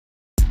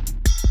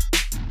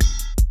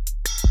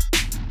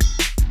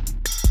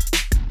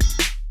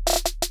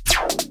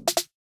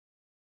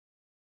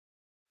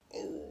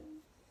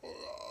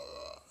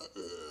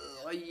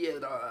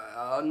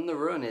On the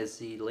Run is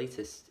the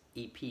latest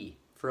EP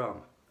from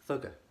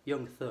Thugger,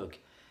 Young Thug,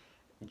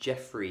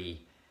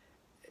 Jeffrey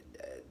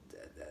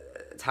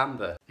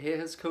Tambor. It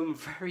has come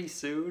very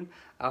soon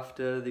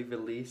after the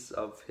release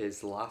of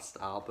his last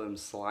album,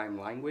 Slime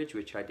Language,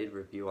 which I did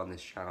review on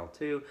this channel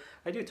too.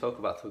 I do talk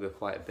about Thugger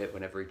quite a bit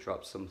whenever he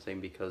drops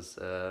something because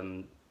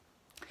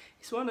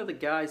he's one of the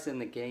guys in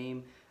the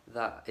game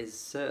that is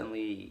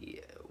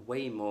certainly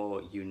way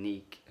more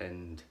unique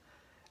and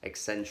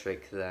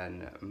eccentric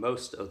than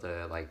most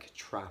other like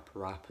trap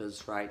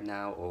rappers right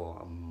now,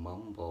 or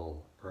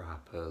mumble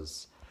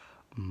rappers.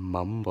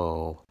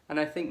 Mumble. And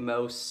I think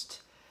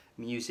most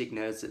music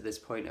nerds at this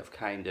point have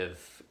kind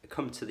of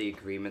come to the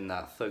agreement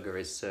that Thugger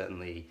is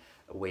certainly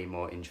way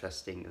more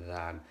interesting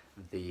than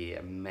the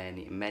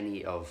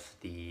many of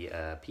the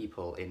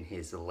people in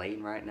his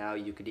lane right now.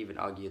 You could even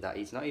argue that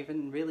he's not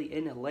even really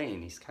in a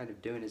lane, he's kind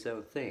of doing his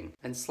own thing.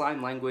 And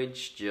Slime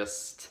Language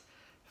just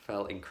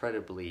felt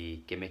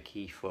incredibly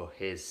gimmicky for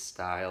his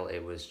style.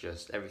 It was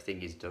just everything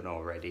he's done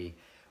already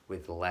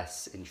with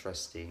less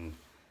interesting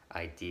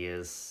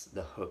ideas.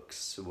 The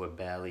hooks were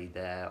barely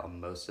there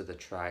on most of the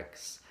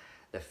tracks.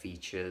 The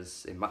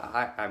features,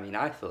 I mean,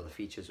 I thought the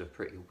features were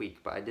pretty weak,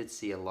 but I did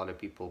see a lot of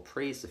people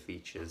praise the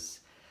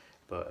features,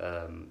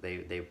 but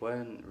they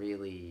weren't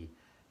really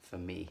for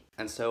me.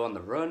 And so On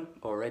the Run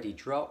already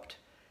dropped.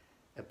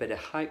 A bit of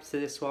hype to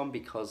this one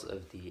because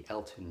of the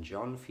Elton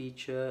John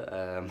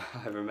feature.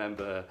 I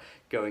remember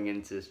going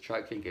into this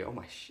track thinking, oh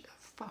my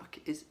fuck,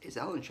 is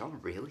Elton John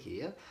really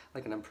here?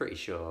 Like, and I'm pretty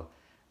sure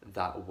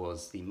that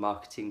was the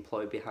marketing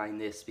ploy behind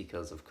this,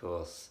 because of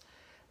course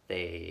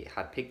they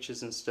had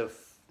pictures and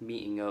stuff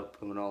meeting up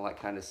and all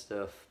that kind of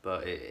stuff,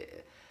 but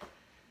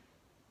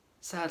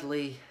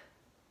sadly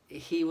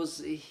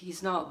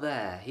he's not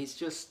there. He's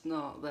just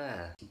not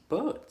there.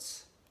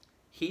 But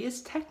he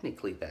is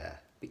technically there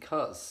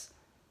because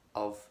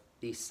of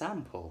the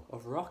sample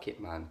of Rocket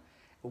Man,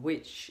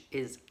 which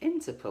is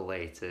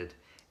interpolated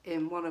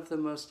in one of the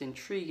most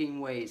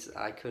intriguing ways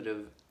I could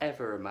have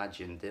ever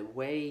imagined. The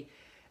way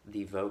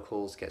the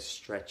vocals get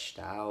stretched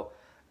out,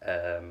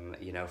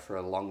 you know,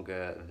 for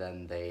longer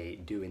than they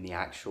do in the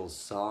actual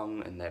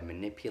song, and they're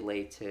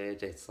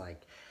manipulated. It's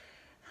like,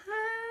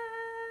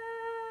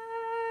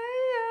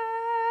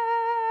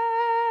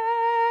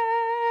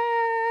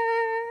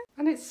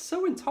 and it's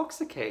so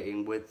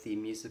intoxicating with the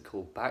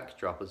musical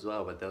backdrop as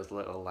well, with those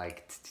little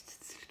like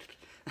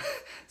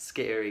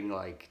skittering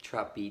like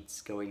trap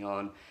beats going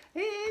on.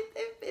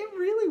 It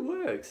really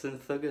works, and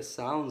Thugger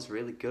sounds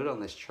really good on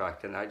this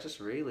track, and I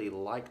just really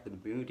like the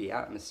moody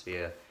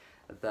atmosphere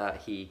that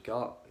he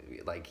got,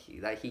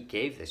 that he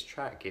gave this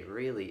track. It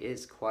really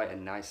is quite a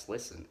nice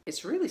listen.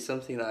 It's really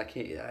something that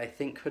I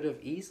think could have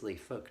easily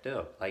fucked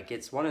up. Like,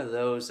 it's one of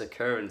those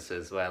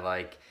occurrences where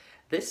like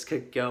this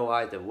could go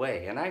either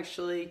way, and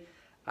actually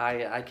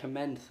I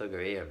commend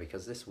Thugger here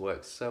because this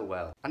works so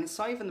well. And it's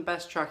not even the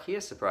best track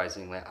here,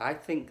 surprisingly. I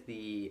think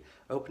the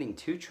opening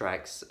two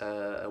tracks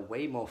are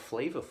way more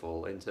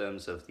flavorful in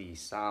terms of the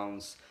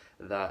sounds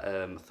that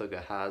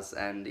Thugger has,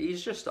 and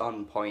he's just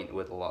on point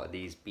with a lot of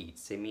these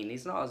beats. I mean,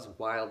 he's not as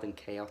wild and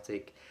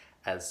chaotic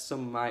as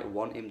some might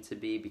want him to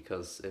be,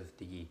 because of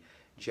the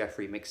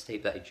Jeffrey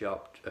mixtape that he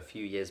dropped a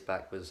few years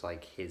back was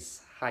like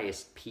his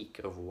highest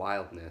peak of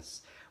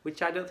wildness,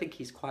 which I don't think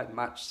he's quite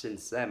matched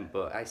since then,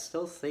 but I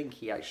still think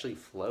he actually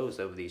flows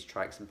over these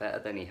tracks better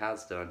than he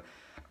has done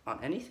on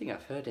anything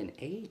I've heard in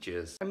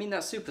ages. I mean,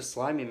 that Super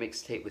Slimy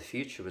mixtape with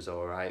Future was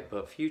alright,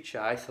 but Future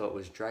I thought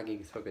was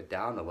dragging Thugger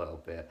down a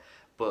little bit.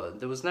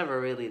 But there was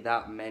never really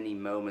that many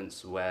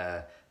moments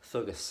where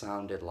Thugger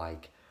sounded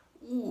like,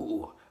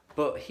 ooh.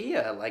 But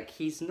here, like,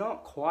 he's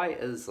not quite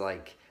as,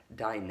 like,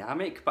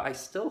 dynamic, but I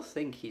still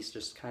think he's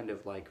just kind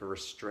of, like,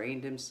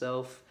 restrained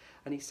himself,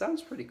 and he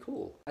sounds pretty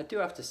cool. I do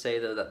have to say,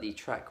 though, that the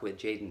track with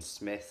Jaden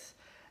Smith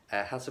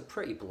has a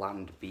pretty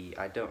bland beat.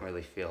 I don't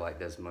really feel like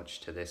there's much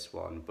to this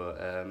one, but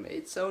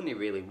it's only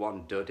really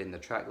one dud in the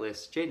track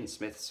list. Jaden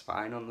Smith's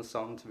fine on the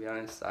song, to be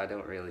honest. I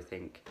don't really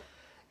think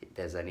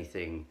there's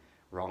anything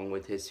wrong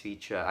with his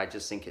feature. I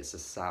just think it's the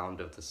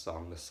sound of the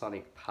song. The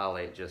sonic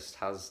palette just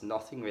has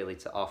nothing really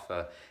to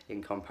offer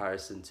in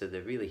comparison to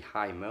the really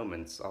high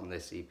moments on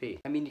this EP.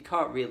 I mean, you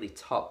can't really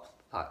top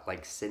that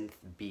like synth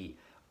beat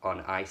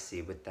on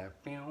Icey with that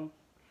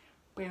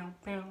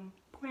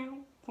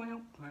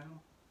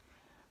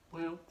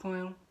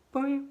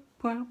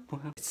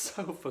it's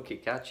so fucking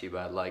catchy,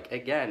 man. Like,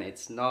 again,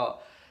 it's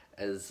not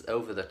as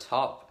over the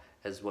top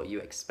as what you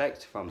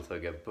expect from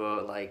Thugger,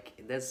 but like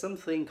there's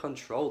something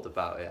controlled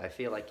about it. I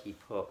feel like he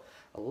put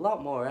a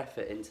lot more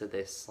effort into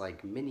this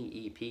like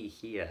mini EP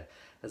here,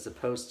 as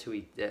opposed to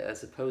the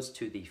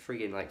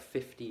friggin' like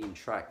 15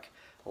 track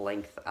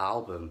length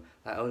album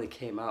that only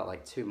came out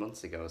like 2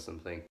 months ago or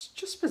something. It's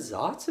just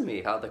bizarre to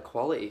me how the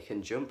quality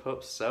can jump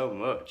up so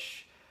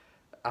much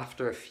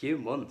after a few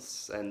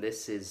months, and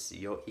this is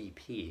your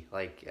EP.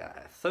 Like,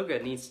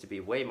 Thugger needs to be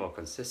way more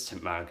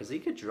consistent, man, because he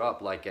could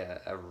drop like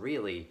a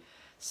really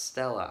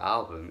stellar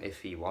album if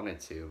he wanted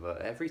to,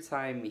 but every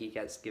time he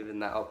gets given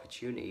that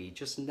opportunity, he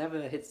just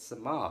never hits the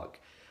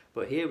mark.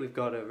 But here we've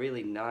got a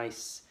really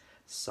nice,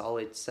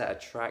 solid set of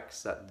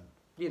tracks that,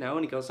 you know,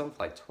 only goes on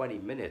for like 20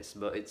 minutes,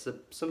 but it's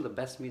some of the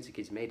best music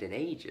he's made in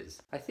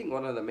ages. I think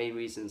one of the main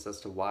reasons as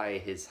to why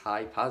his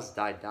hype has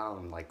died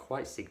down like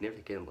quite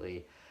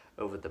significantly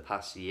over the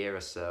past year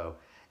or so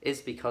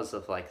is because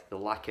of like the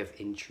lack of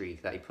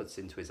intrigue that he puts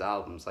into his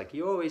albums. Like,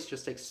 you always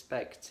just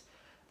expect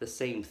the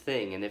same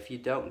thing, and if you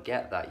don't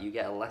get that, you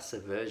get a lesser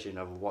version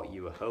of what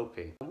you were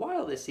hoping. And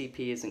while this EP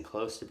isn't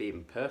close to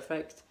being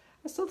perfect,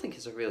 I still think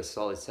it's a really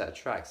solid set of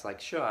tracks.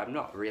 Like, sure, I'm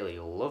not really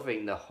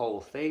loving the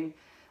whole thing,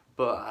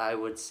 but I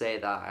would say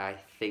that I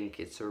think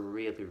it's a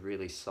really,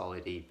 really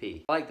solid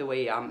EP. I like the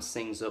way he amps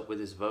things up with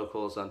his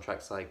vocals on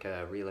tracks like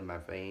Reel in My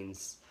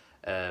Veins.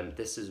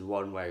 This is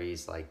one where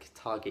he's like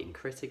targeting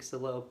critics a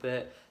little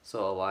bit,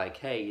 sort of like,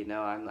 hey, you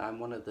know, I'm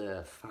one of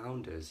the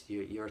founders,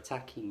 you're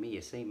attacking me,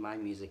 you're saying my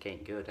music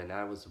ain't good, and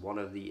I was one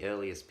of the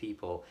earliest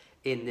people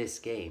in this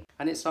game.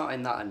 And it's not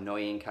in that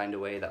annoying kind of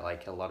way that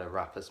like a lot of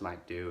rappers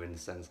might do, in the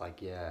sense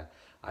like, yeah,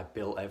 I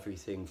built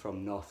everything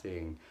from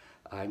nothing,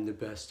 I'm the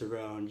best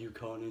around, you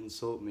can't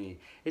insult me.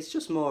 It's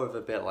just more of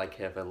a bit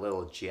like of a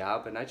little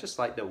jab, and I just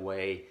like the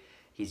way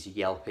he's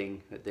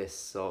yelping at this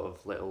sort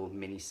of little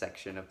mini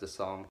section of the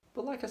song.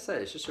 But like I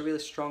said, it's just a really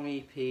strong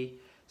EP,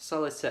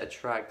 solid set of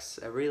tracks,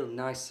 a real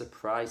nice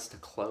surprise to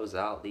close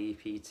out the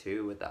EP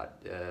too, with that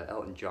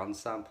Elton John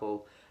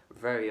sample.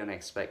 Very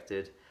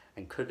unexpected,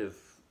 and could have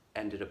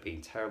ended up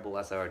being terrible,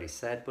 as I already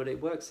said, but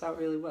it works out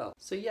really well.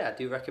 So yeah, I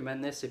do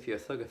recommend this if you're a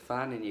Thugger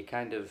fan and you're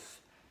kind of,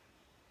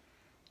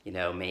 you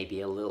know, maybe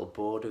a little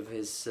bored of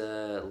his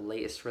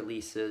latest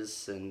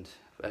releases and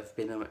have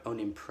been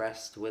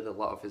unimpressed with a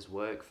lot of his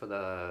work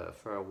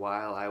for a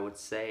while. I would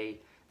say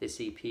this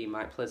EP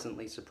might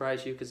pleasantly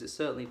surprise you, because it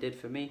certainly did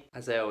for me.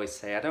 As I always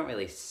say, I don't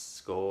really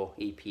score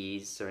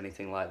EPs or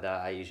anything like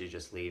that. I usually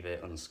just leave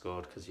it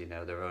unscored, because, you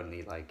know, there are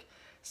only like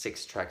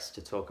 6 tracks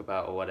to talk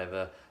about or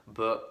whatever.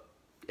 But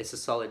it's a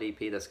solid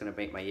EP that's going to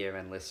make my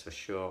year-end list for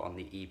sure on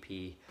the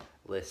EP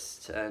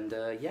list. And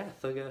yeah,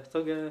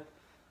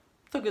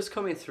 Thugger's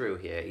coming through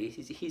here.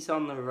 He's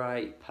on the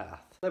right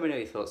path. Let me know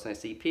your thoughts on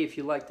this EP. If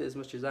you liked it as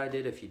much as I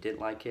did, if you didn't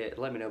like it,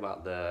 let me know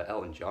about the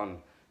Elton John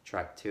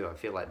track too. I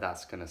feel like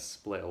that's gonna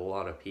split a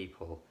lot of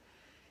people.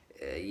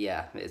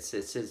 Yeah, it's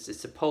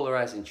a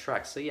polarizing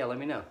track. So yeah, let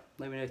me know.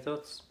 Let me know your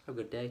thoughts. Have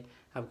a good day.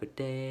 Have a good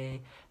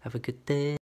day. Have a good day.